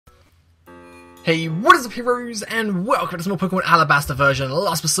Hey, what is up heroes, and welcome to some more Pokemon Alabaster version.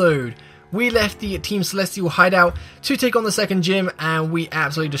 Last episode, we left the Team Celestial hideout to take on the second gym, and we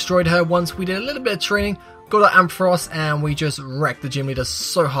absolutely destroyed her once we did a little bit of training, got our Ampharos, and we just wrecked the gym leader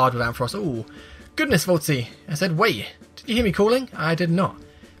so hard with Ampharos. Ooh, goodness, Voltsy. I said, wait, did you hear me calling? I did not.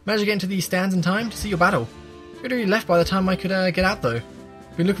 Managed to get into these stands in time to see your battle. You'd already left by the time I could get out though.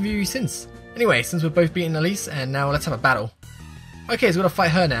 Been looking for you since. Anyway, since we're both beating Elise, and now let's have a battle. Okay, so we're gonna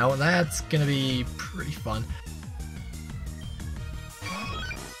fight her now. That's gonna be pretty fun.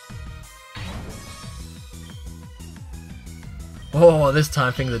 Oh, this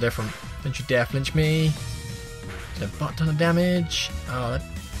time things are different. Don't you dare flinch me. Did a butt ton of damage. Oh,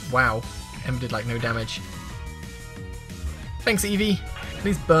 wow. Ember did like no damage. Thanks, Eevee.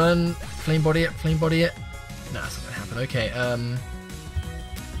 Please burn. Flame body it. Flame body it. No, that's not gonna happen. Okay,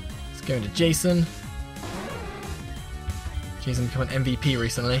 let's go into Jason. Jason become an MVP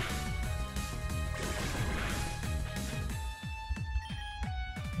recently.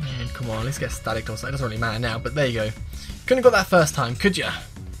 And come on, let's get static toss. It doesn't really matter now, but there you go. Couldn't have got that first time, could ya?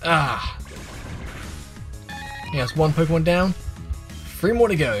 Ah. Yeah, it's one Pokemon down. 3 more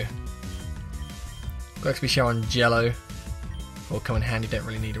to go. Got XP share on Jello. Will come in handy, don't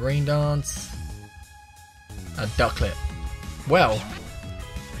really need a Rain Dance. A Ducklet. Well,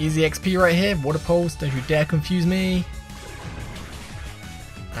 easy XP right here. Water Pulse, don't you dare confuse me.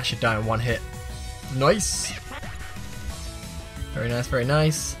 That should die in one hit. Nice! Very nice, very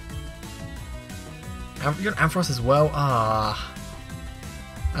nice. You got Ampharos as well? Ah,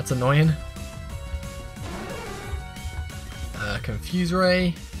 that's annoying. Confuse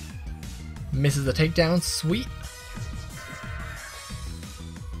Ray. Misses the takedown, sweet.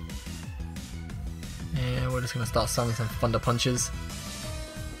 And we're just going to start summoning some Thunder Punches.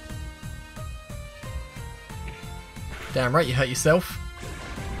 Damn right, you hurt yourself.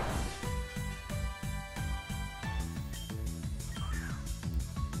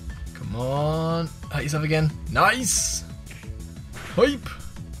 Come on, hurt yourself again. Nice! Hype!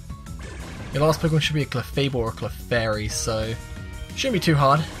 Your last Pokemon should be a Clefable or a Clefairy, so shouldn't be too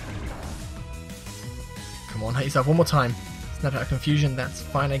hard. Come on, hurt yourself one more time. Snap out of confusion, that's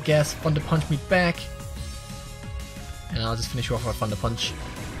fine I guess. Thunder Punch me back. And I'll just finish you off with a Thunder Punch.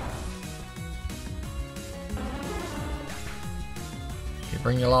 Okay,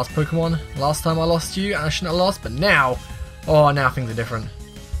 bring your last Pokemon. Last time I lost you and I shouldn't have lost, but now, oh, now things are different.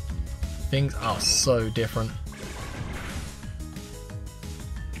 Things are so different.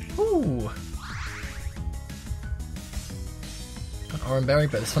 Ooh. Got Oran Berry,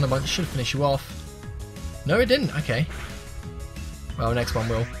 but this Thunder Punch should finish you off. No, it didn't. Okay. Well, next one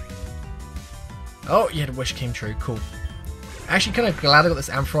will. Oh, yeah, the wish came true. Cool. Actually, kind of glad I got this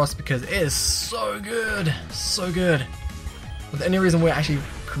Ampharos because it is so good. So good. But the only reason we're actually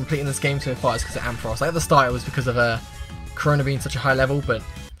completing this game so far is because of Ampharos. Like at the start, it was because of Corona being such a high level, but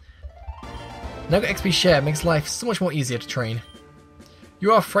now got XP share makes life so much more easier to train.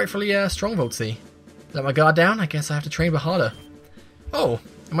 You are frightfully strong, Voltsy. Let my guard down, I guess I have to train a bit harder. Oh,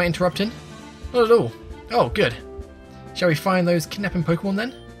 am I interrupting? Not at all. Oh, good. Shall we find those kidnapping Pokemon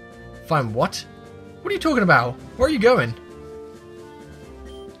then? Find what? What are you talking about? Where are you going?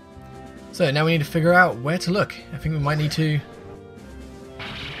 So now we need to figure out where to look. I think we might need to...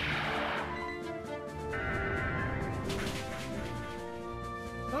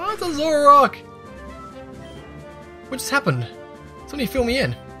 Oh, it's a Zoroark! What just happened? Somebody fill me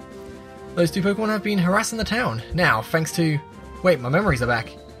in. Those 2 Pokemon have been harassing the town. Now, thanks to... Wait, my memories are back.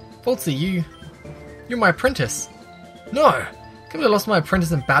 Voltsy, you're my apprentice. No! Can't believe I lost my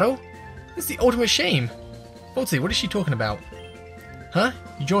apprentice in battle? This is the ultimate shame. Voltsy, what is she talking about? Huh?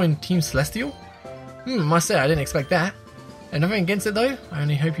 You joined Team Celestial? Must say, I didn't expect that. And nothing against it though. I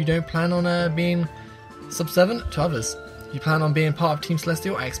only hope you don't plan on being subservient to others. If you plan on being part of Team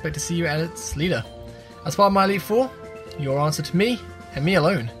Celestial, I expect to see you as its leader. As part of my Elite Four, your answer to me, and me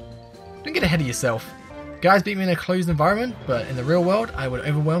alone. Don't get ahead of yourself. Guys beat me in a closed environment, but in the real world, I would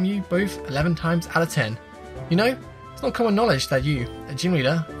overwhelm you both 11 times out of 10. You know, it's not common knowledge that you, a gym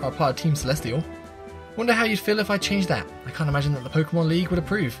leader, are a part of Team Celestial. Wonder how you'd feel if I changed that. I can't imagine that the Pokemon League would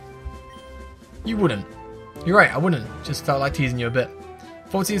approve. You wouldn't. You're right, I wouldn't. Just felt like teasing you a bit.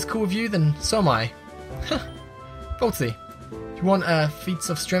 Voltsy is cool with you, then so am I. Voltsy, if you want feats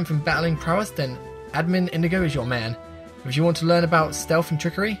of strength and battling prowess, then Admin Indigo is your man. If you want to learn about stealth and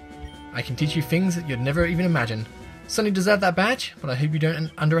trickery, I can teach you things that you'd never even imagine. Certainly deserve that badge, but I hope you don't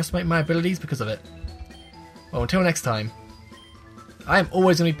underestimate my abilities because of it. Well, until next time. I am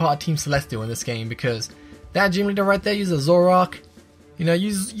always going to be part of Team Celestial in this game because that gym leader right there uses a Zoroark. You know,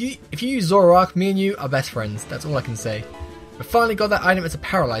 if you use Zoroark, me and you are best friends. That's all I can say. We finally got that item. It's a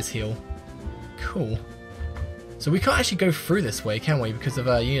Paralyze Heal. Cool. So we can't actually go through this way, can we? Because of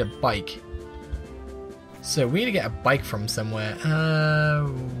you need a bike. So we need to get a bike from somewhere.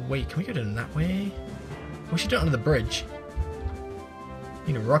 Wait, can we go down that way? We should do it under the bridge.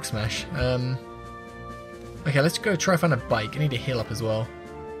 Need a rock smash. Okay, let's go try to find a bike. I need to heal up as well.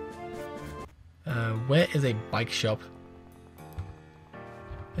 Where is a bike shop?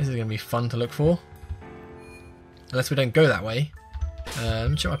 This is going to be fun to look for. Unless we don't go that way.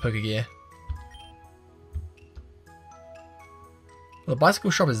 Let me check my poker gear. Well, the bicycle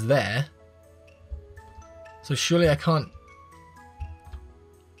shop is there. So surely I can't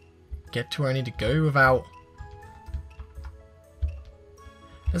get to where I need to go without...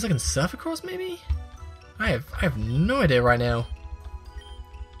 Unless I can surf across, maybe? I have no idea right now.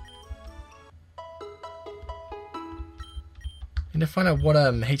 I need to find out what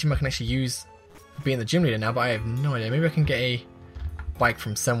HM I can actually use for being the gym leader now, but I have no idea. Maybe I can get a bike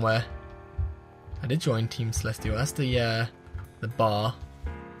from somewhere. I did join Team Celestial. That's the bar.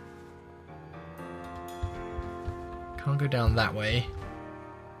 Can't go down that way.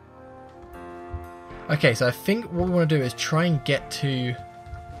 Okay, so I think what we want to do is try and get to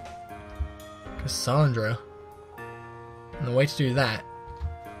Cassandra. And the way to do that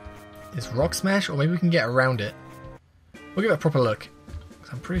is Rock Smash, or maybe we can get around it. We'll give it a proper look.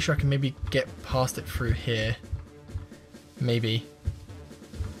 I'm pretty sure I can maybe get past it through here. Maybe.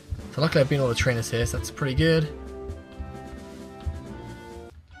 So luckily I've been all the trainers here, so that's pretty good.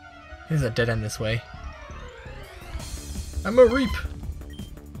 Here's a dead end this way. I'm a reap!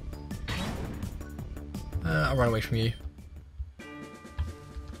 I'll run away from you.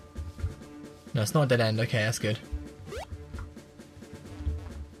 No, it's not a dead end. Okay, that's good.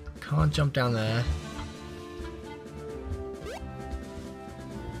 Can't jump down there.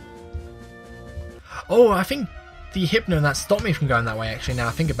 Oh, I think the Hypno and that stopped me from going that way, actually, now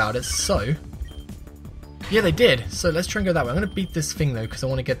I think about it. So, yeah, they did. So let's try and go that way. I'm going to beat this thing, though, because I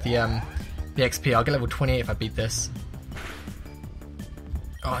want to get the XP. I'll get level 28 if I beat this.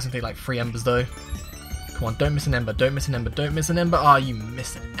 Oh, it's going to take like 3 embers, though. Come on, don't miss an ember, don't miss an ember, don't miss an ember. Ah, oh, you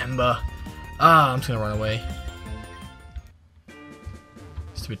missed an ember. Ah, I'm just going to run away.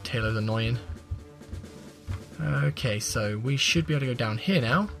 Stupid Taylor's annoying. Okay, so we should be able to go down here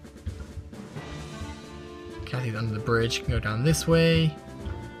now. Kathy's under the bridge, can go down this way.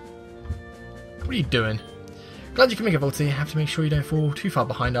 What are you doing? Glad you can make it, Voltsy. Have to make sure you don't fall too far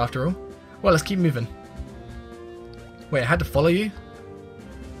behind after all. Well, let's keep moving. Wait, I had to follow you?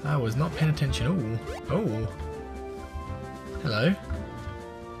 I was not paying attention. Ooh. Oh. Hello.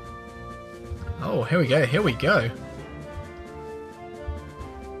 Oh, here we go, here we go.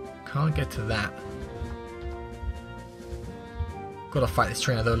 Can't get to that. Gotta fight this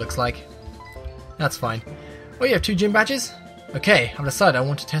trainer though, it looks like. That's fine. Oh, you have 2 gym badges? Okay, I've decided I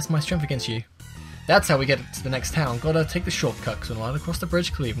want to test my strength against you. That's how we get to the next town. Gotta take the shortcut, because we're not across the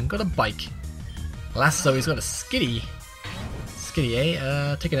bridge, Cleveland. Got a bike. Lasso, he's got a skitty. Skitty,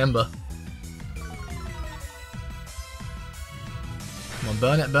 eh? Take an ember. Come on,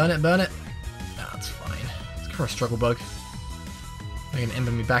 burn it, burn it, burn it. That's fine. Let's go for a struggle bug. You're gonna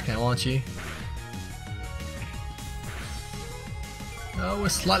ember me back now, aren't you? Oh, we're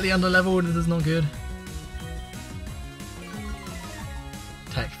slightly under leveled. This is not good.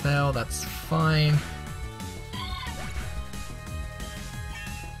 Attack fail, that's fine.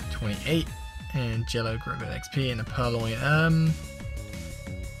 28. And Jello, grow a bit of XP and a Purloin.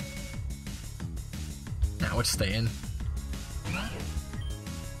 Now we'll stay in.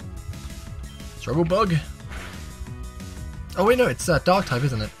 Struggle bug. Oh wait, no, it's dark type,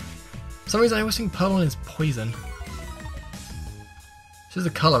 isn't it? For some reason I always think Purloin is poison. Just the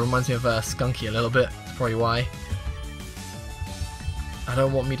colour reminds me of Skunky a little bit. That's probably why. I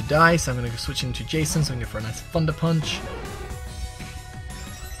don't want me to die, so I'm going to switch into Jason so I can go for a nice Thunder Punch.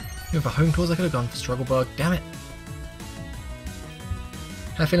 Going for Home Claws, I could have gone for Struggle Bug. Damn it.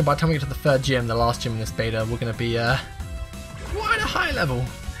 I have a feeling by the time we get to the 3rd gym, the last gym in this beta, we're going to be quite a high level.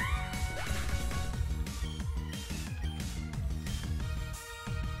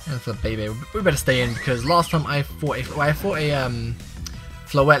 And for the baby, we better stay in because last time I fought a Floette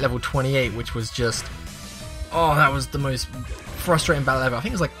level 28, which was just, oh, that was the most frustrating battle ever. I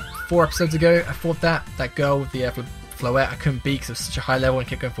think it was like 4 episodes ago I fought that girl with the Floette. I couldn't beat because it was such a high level and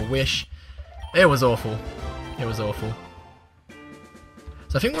kept going for Wish. It was awful. It was awful.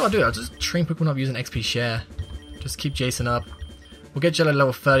 So I think what I'll do, I'll just train Pokemon up using XP Share. Just keep Jason up. We'll get Jello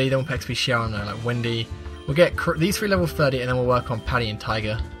level 30, then we'll put XP Share on like Wendy. We'll get these 3 level 30 and then we'll work on Patty and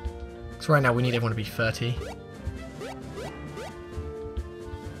Tiger. Because right now we need everyone to be 30. I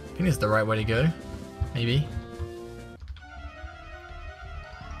think this is the right way to go. Maybe.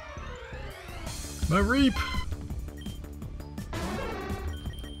 Mareep!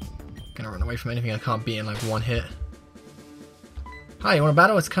 Gonna run away from anything I can't beat in like one hit. Hi, you want a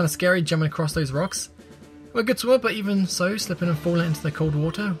battle? It's kind of scary jumping across those rocks. We're good swimmer, but even so, slipping and falling into the cold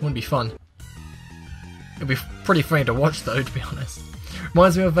water wouldn't be fun. It'd be pretty funny to watch though, to be honest.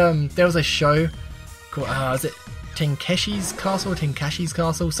 Reminds me of, there was a show called, is it Tenkashi's Castle? Tenkashi's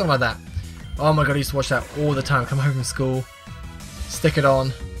Castle? Something like that. Oh my god, I used to watch that all the time. Come home from school, stick it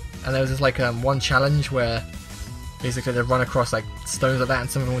on, and there was this like one challenge where basically they'd run across like stones like that and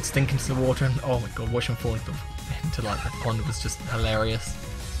some of them would stink into the water and oh my god, watching them fall into like the pond was just hilarious.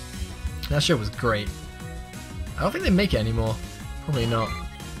 That show was great. I don't think they make it anymore. Probably not.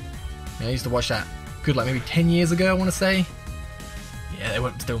 Yeah, I used to watch that good like maybe 10 years ago, I want to say. Yeah, they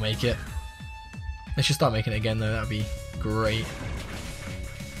won't still make it. They should start making it again though, that would be great.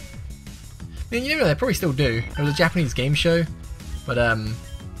 I mean, you know, they probably still do. It was a Japanese game show, but I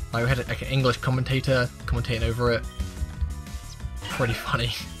had like an English commentator commentating over it. It's pretty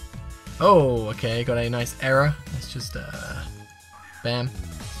funny. Oh, okay, got a nice error. Let's just, bam.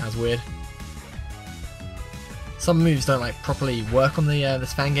 That was weird. Some moves don't like properly work on the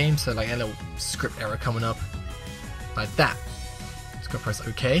this fan game, so like a little script error coming up like that. Just gotta press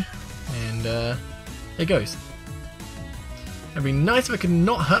OK, and there it goes. It'd be nice if I could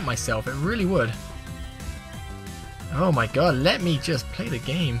not hurt myself. It really would. Oh my god, let me just play the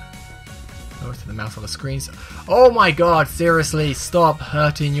game. Oh, to the mouse on the screens. Oh my god, seriously, stop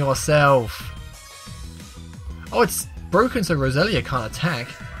hurting yourself. Oh, it's broken so Roselia can't attack.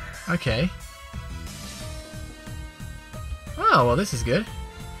 Okay. Oh, well this is good.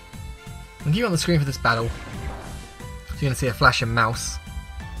 I'm keep you on the screen for this battle. So you're going to see a flashing mouse.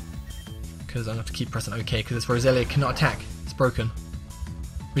 Because I'm going to have to keep pressing OK because this Roselia cannot attack. It's broken.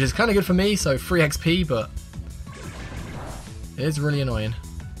 Which is kind of good for me, so free XP, but it is really annoying.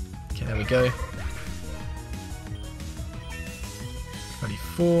 Okay, there we go.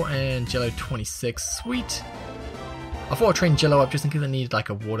 24 and Jello 26. Sweet. I thought I'd train Jello up just in case I needed like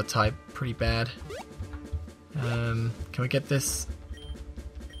a water type pretty bad. Can we get this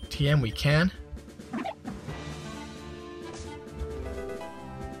TM? We can.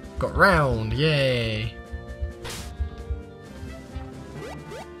 Got round, yay!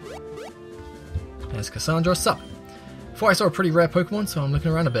 There's Cassandra, sup? Thought I saw a pretty rare Pokemon, so I'm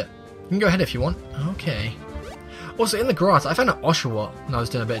looking around a bit. You can go ahead if you want. Okay. Also, in the grass, I found an Oshawott when I was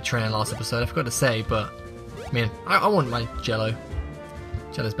doing a bit of training last episode. I forgot to say, but I mean, I want my Jello.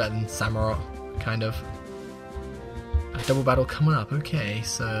 Jello's better than Samurott, kind of. A double battle coming up. Okay,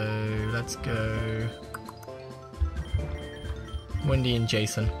 so let's go Wendy and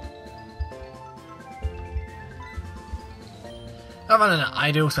Jason. I found an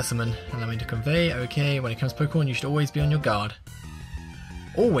ideal specimen. Allow me to convey. Okay, when it comes to Pokemon, you should always be on your guard.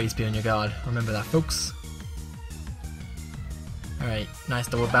 Always be on your guard. Remember that, folks. Alright, nice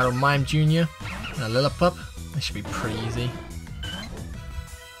double battle. Mime Jr. and a Lillipup. This should be pretty easy.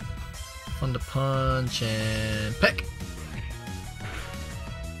 Thunder Punch and Peck.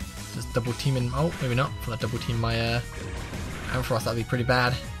 Just double teaming. Oh, maybe not. For that double team my Ampharos, that'd be pretty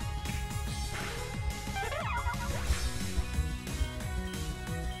bad.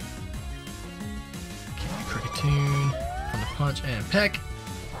 Okay, Kricketune, Thunder Punch and Peck.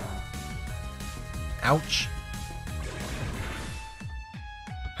 Ouch.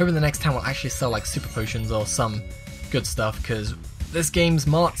 Hoping the next town will actually sell like super potions or some good stuff, because this game's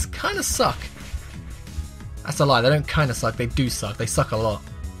marts kind of suck. That's a lie, they don't kind of suck, they do suck. They suck a lot.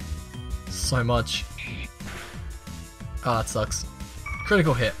 So much. Oh, that sucks.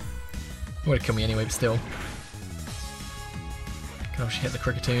 Critical hit. It would have killed me anyway, but still. Can actually hit the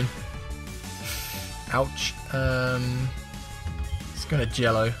Kricketune. Ouch. Let's go to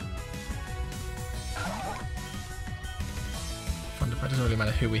Jello. It doesn't really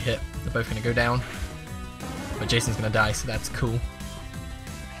matter who we hit, they're both going to go down. But Jason's going to die, so that's cool.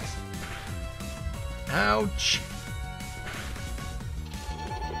 Ouch!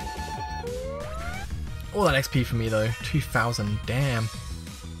 All that XP for me though, 2,000, damn.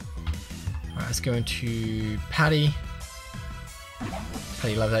 Alright, let's go into Patty.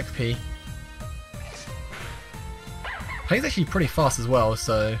 Patty loves XP. Patty's actually pretty fast as well,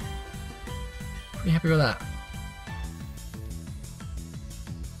 so pretty happy with that.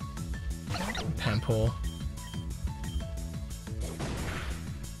 Pampor.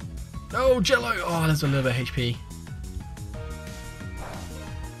 No, Jello! Oh, there's a little bit of HP.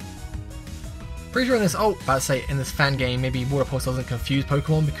 Pretty sure in this, about to say, in this fan game, maybe Water Pulse doesn't confuse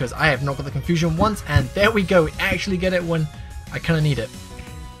Pokemon, because I have not got the confusion once, and there we go, we actually get it when I kind of need it.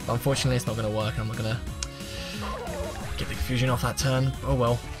 But unfortunately, it's not going to work, I'm not going to get the confusion off that turn. Oh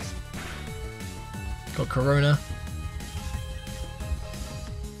well. Got Corona.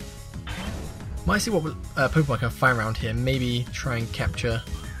 Might see what Pokemon I can find around here. Maybe try and capture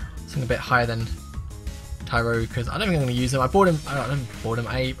something a bit higher than Tyro, because I don't think I'm going to use him. I bought him.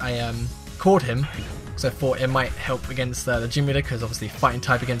 I caught him because I thought it might help against the gym leader, because obviously fighting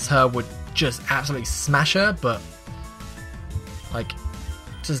type against her would just absolutely smash her. But like,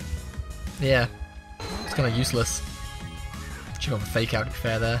 just yeah, it's kind of useless. Should have a fake out to be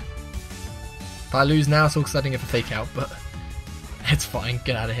fair there. If I lose now, it's all because I didn't get a fake out, but it's fine.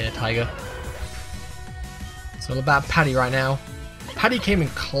 Get out of here, Tiger. It's all about Paddy right now. Paddy came in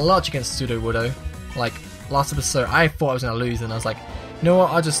clutch against Sudowoodo. Like, last episode, I thought I was going to lose, and I was like, you know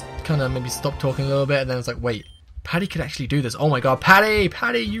what, I'll just kind of maybe stop talking a little bit, and then it's like, wait, Paddy could actually do this. Oh my god, Paddy!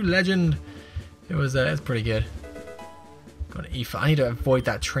 Paddy, you legend! It was pretty good. Got an Ether. I need to avoid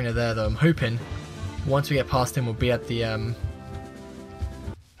that trainer there, though. I'm hoping once we get past him, we'll be at the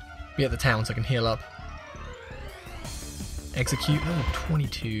town, so I can heal up. Execute. Oh,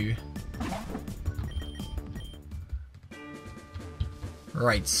 22.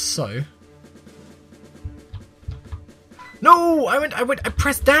 Right, so. No! I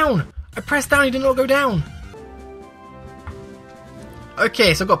pressed down! I pressed down, he did not go down!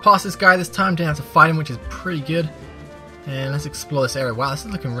 Okay, so I got past this guy this time, didn't have to fight him, which is pretty good. And let's explore this area. Wow, this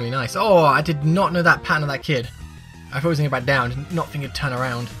is looking really nice. Oh, I did not know that pattern of that kid. I thought he was going to go back down, did not think he'd turn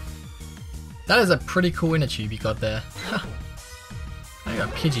around. That is a pretty cool inner tube you got there. I got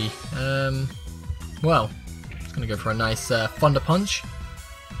Pidgey. Well, it's going to go for a nice Thunder Punch.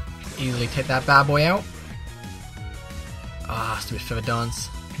 Easily take that bad boy out. Ah, stupid Feather Dance.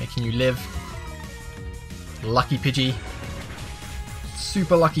 Making you live. Lucky Pidgey.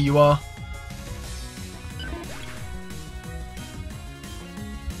 Super lucky you are.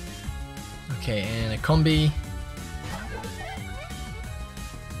 Okay, and a combi.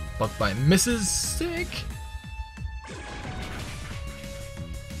 Bug Bite misses. Sick.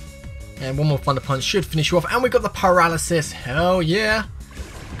 And one more Thunder Punch should finish you off. And we got the Paralysis. Hell yeah.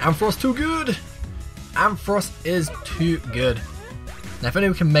 Ampharos too good. Ampharos is too good. Now if only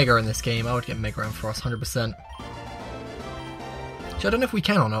we can Mega in this game, I would get Mega Ampharos 100%. Actually, I don't know if we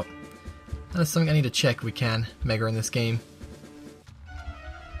can or not. That is something I need to check if we can Mega in this game.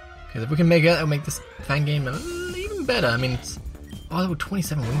 Because if we can Mega, that'll make this fan game even better. I mean, it's... Oh, level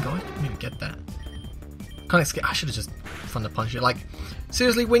 27 Wingo? I didn't even get that. Can't escape. I should have just Thunder Punched it. Like,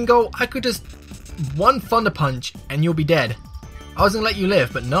 seriously, Wingo, I could just... one Thunder Punch and you'll be dead. I was going to let you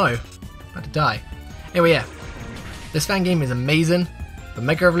live, but no. I'm about to die. Anyway, yeah. This fan game is amazing, but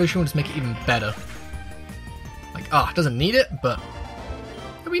Mega Evolution will just make it even better. Like, it doesn't need it, but...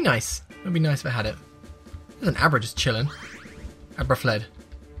 it'd be nice. It'd be nice if I had it. There's an Abra just chilling. Abra fled.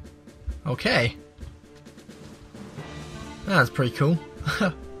 Okay. That's pretty cool.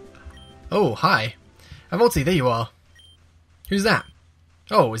 Oh, hi. HeroVoltsy, there you are. Who's that?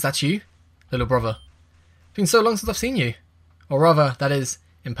 Oh, is that you? Little brother. It's been so long since I've seen you. Or rather, that is,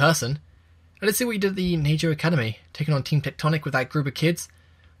 in person. I did see what you did at the Nejo Academy, taking on Team Tectonic with that group of kids.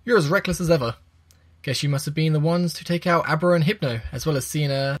 You're as reckless as ever. Guess you must have been the ones to take out Abra and Hypno, as well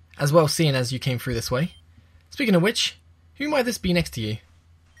seeing as you came through this way. Speaking of which, who might this be next to you?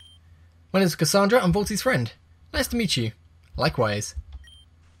 My name's Cassandra, I'm Voltsy's friend. Nice to meet you. Likewise.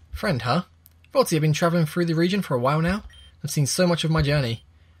 Friend, huh? Voltsy, I've been travelling through the region for a while now. I've seen so much of my journey.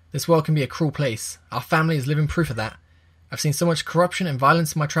 This world can be a cruel place. Our family is living proof of that. I've seen so much corruption and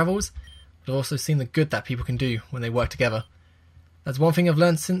violence in my travels, but I've also seen the good that people can do when they work together. That's one thing I've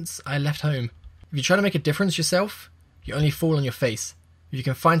learned since I left home. If you try to make a difference yourself, you only fall on your face. If you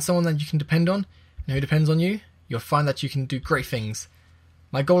can find someone that you can depend on, and who depends on you, you'll find that you can do great things.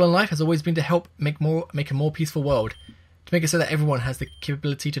 My goal in life has always been to help make a more peaceful world, to make it so that everyone has the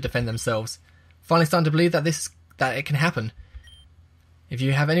capability to defend themselves. Finally starting to believe that it can happen. If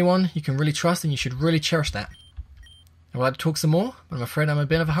you have anyone you can really trust, then you should really cherish that. I would like to talk some more, but I'm afraid I'm in a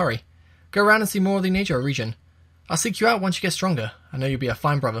bit of a hurry. Go around and see more of the Nejo region. I'll seek you out once you get stronger. I know you'll be a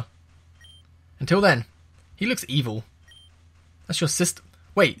fine brother. Until then, he looks evil. That's your sister.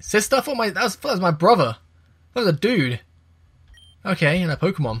 Wait, sister? I thought that was my brother. That was a dude. Okay, and a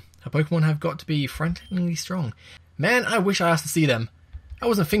Pokemon. Her Pokemon have got to be frighteningly strong. Man, I wish I asked to see them. I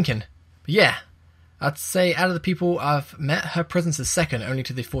wasn't thinking. But yeah, I'd say out of the people I've met, her presence is second only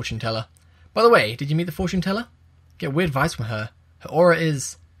to the fortune teller. By the way, did you meet the fortune teller? Get weird vibes from her. Her aura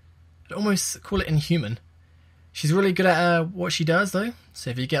is... I'd almost call it inhuman. She's really good at what she does, though, so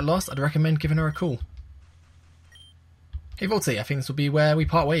if you get lost, I'd recommend giving her a call. Hey Voltsy, I think this will be where we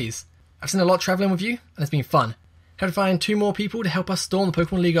part ways. I've seen a lot travelling with you, and it's been fun. Had to find 2 more people to help us storm the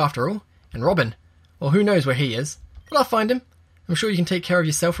Pokemon League after all, and Robin. Well, who knows where he is, but I'll find him. I'm sure you can take care of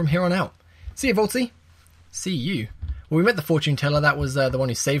yourself from here on out. See you, Voltsy. See you. Well, we met the fortune teller. That was the one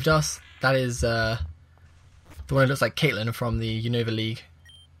who saved us. That is the one who looks like Caitlin from the Unova League.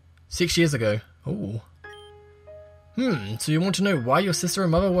 6 years ago. Ooh. So you want to know why your sister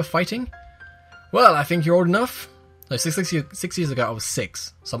and mother were fighting? Well, I think you're old enough. No, 6 years ago I was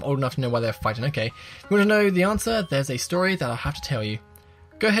 6, so I'm old enough to know why they're fighting. Okay. If you want to know the answer, there's a story that I'll have to tell you.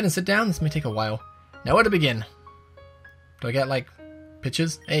 Go ahead and sit down. This may take a while. Now, where to begin? Do I get, like,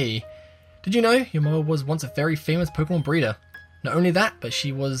 pictures? Hey. Did you know your mother was once a very famous Pokemon breeder? Not only that, but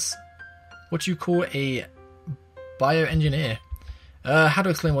she was what you call a bioengineer. How to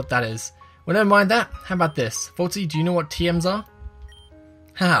explain what that is? Well, never mind that. How about this? Voltsy, do you know what TMs are?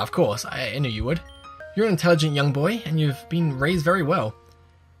 Haha, of course. I knew you would. You're an intelligent young boy, and you've been raised very well.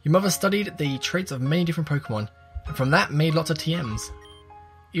 Your mother studied the traits of many different Pokemon, and from that made lots of TMs.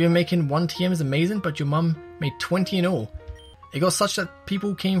 Even making one TM is amazing, but your mum made 20 in all. It got such that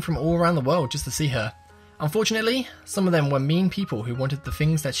people came from all around the world just to see her. Unfortunately, some of them were mean people who wanted the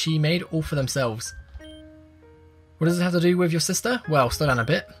things that she made all for themselves. What does it have to do with your sister? Well, slow down a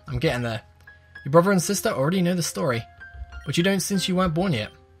bit. I'm getting there. Your brother and sister already know the story, but you don't since you weren't born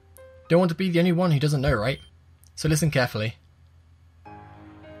yet. Don't want to be the only one who doesn't know, right? So listen carefully.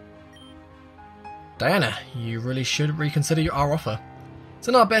 Diana, you really should reconsider our offer. It's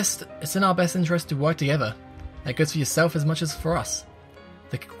in our best interest to work together. That goes for yourself as much as for us.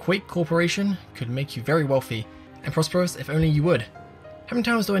 The Quake Corporation could make you very wealthy and prosperous if only you would. How many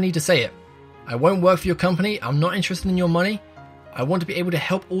times do I need to say it? I won't work for your company. I'm not interested in your money. I want to be able to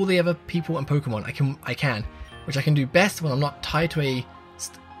help all the other people and Pokemon I can, which I can do best when I'm not tied to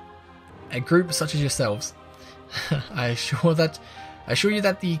a group such as yourselves. I assure you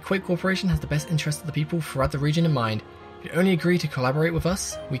that the Quake Corporation has the best interests of the people throughout the region in mind. If you only agree to collaborate with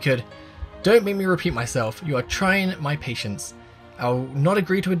us, we could. Don't make me repeat myself. You are trying my patience. I'll not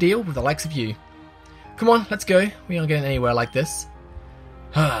agree to a deal with the likes of you. Come on, let's go. We aren't getting anywhere like this.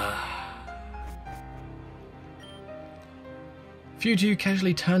 Few do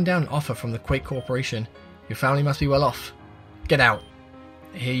casually turn down an offer from the Quake Corporation. Your family must be well off. Get out.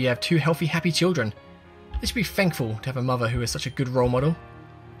 Here you have 2 healthy, happy children. They should be thankful to have a mother who is such a good role model,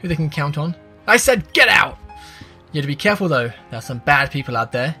 who they can count on. I said get out! You have to be careful though, there are some bad people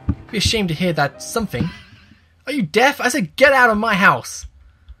out there. Be ashamed to hear that something. Are you deaf? I said get out of my house!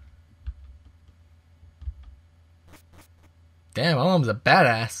 Damn, my mom's a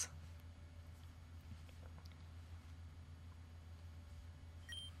badass.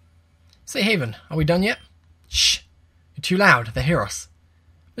 Say Haven, are we done yet? Shh! You're too loud, they hear us.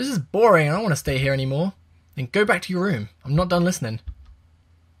 This is boring, I don't want to stay here anymore. Then go back to your room. I'm not done listening.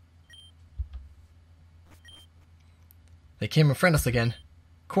 They came and friend us again.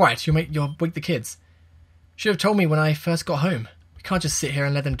 Quiet, you'll wake the kids. Should have told me when I first got home. We can't just sit here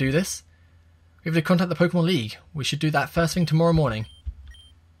and let them do this. We have to contact the Pokemon League. We should do that first thing tomorrow morning.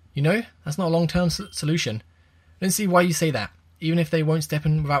 You know, that's not a long-term solution. I don't see why you say that. Even if they won't step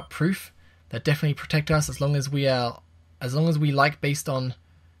in without proof, they'll definitely protect us as long as we like based on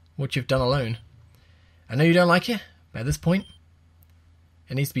what you've done alone. I know you don't like it, but at this point,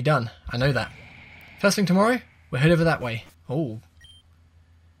 it needs to be done. I know that. First thing tomorrow, we'll head over that way. Oh.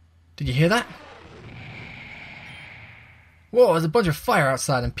 Did you hear that? Whoa, there's a bunch of fire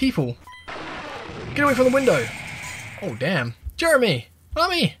outside and people. Get away from the window. Oh, damn. Jeremy!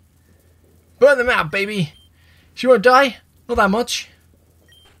 Mommy! Burn them out, baby! She won't die? Not that much.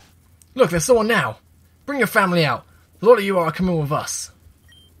 Look, there's someone now. Bring your family out. A lot of you are coming with us.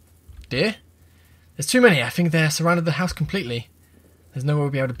 Dear? There's too many. I think they're surrounded the house completely. There's no way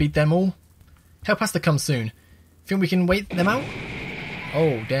we'll be able to beat them all. Help has to come soon. Think we can wait them out?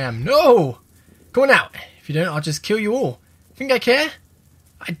 Oh, damn. No! Come on out. If you don't, I'll just kill you all. Think I care?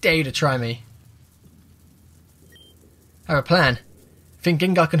 I dare you to try me. I have a plan. Think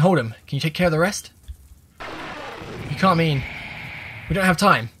Gengar can hold him. Can you take care of the rest? You can't mean... We don't have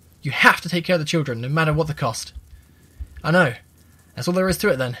time. You have to take care of the children, no matter what the cost. I know. That's all there is to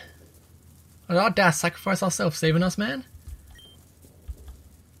it, then. Did our dad sacrifice ourselves saving us, man?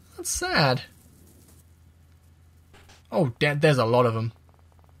 That's sad. Oh, there's a lot of them.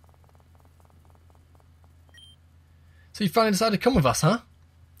 So you finally decided to come with us, huh?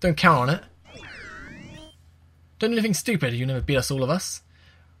 Don't count on it. Don't do anything stupid, you never beat us all of us.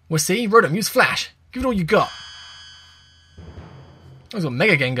 We'll see. Rotom, use Flash. Give it all you got. Oh, he's got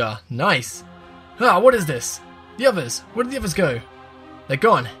Mega Gengar. Nice. Ah, what is this? The others. Where did the others go? They're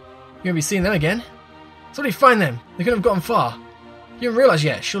gone. You're going to be seeing them again? Somebody find them. They couldn't have gotten far. You haven't realised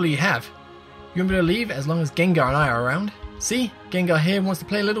yet. Surely you have. You won't be able to leave as long as Gengar and I are around. See? Gengar here wants to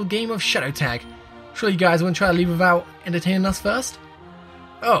play a little game of Shadow Tag. Surely you guys wouldn't try to leave without entertaining us first?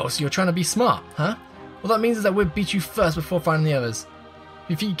 Oh, so you're trying to be smart, huh? All that means is that we'll beat you first before finding the others. If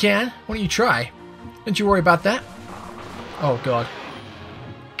you think you can, why don't you try? Don't you worry about that. Oh god.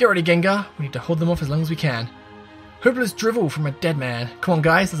 Get ready, Gengar. We need to hold them off as long as we can. Hopeless drivel from a dead man. Come on,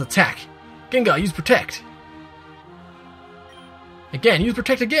 guys, let's attack. Gengar, use Protect. Again, use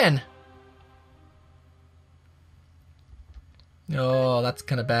Protect again. Oh, that's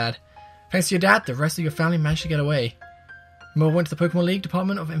kind of bad. Thanks to your dad, the rest of your family managed to get away. Mo went to the Pokemon League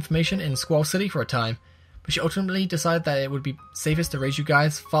Department of Information in Squall City for a time, but she ultimately decided that it would be safest to raise you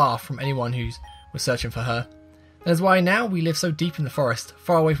guys far from anyone who was searching for her. That is why now we live so deep in the forest,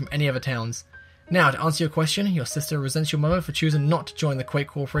 far away from any other towns. Now, to answer your question, your sister resents your mother for choosing not to join the Quake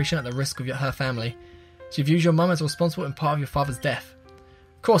Corporation at the risk of her family. She views your mum as responsible in part of your father's death.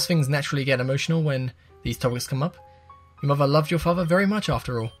 Of course, things naturally get emotional when these topics come up. Your mother loved your father very much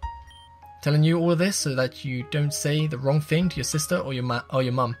after all. Telling you all of this so that you don't say the wrong thing to your sister or your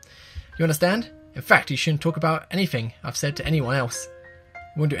mum. You understand? In fact, you shouldn't talk about anything I've said to anyone else.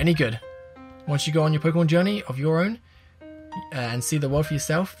 It won't do any good. Once you go on your Pokemon journey of your own and see the world for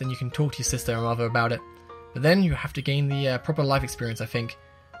yourself, then you can talk to your sister and mother about it. But then you have to gain the proper life experience, I think.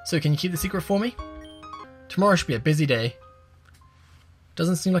 So can you keep the secret for me? Tomorrow should be a busy day.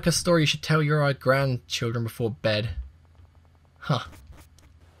 Doesn't seem like a story you should tell your grandchildren before bed. Huh.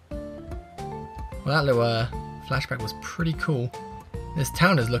 Well, that little flashback was pretty cool. This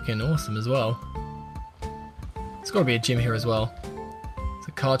town is looking awesome as well. There's got to be a gym here as well. It's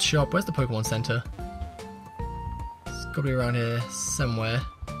a card shop. Where's the Pokemon Center? It's got to be around here somewhere.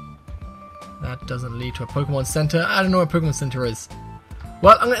 That doesn't lead to a Pokemon Center. I don't know what a Pokemon Center is.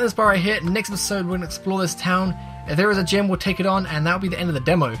 Well, I'm going to end this bar right here. Next episode, we're going to explore this town. If there is a gym, we'll take it on, and that'll be the end of the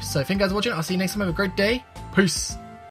demo. So thank you guys for watching. I'll see you next time. Have a great day. Peace.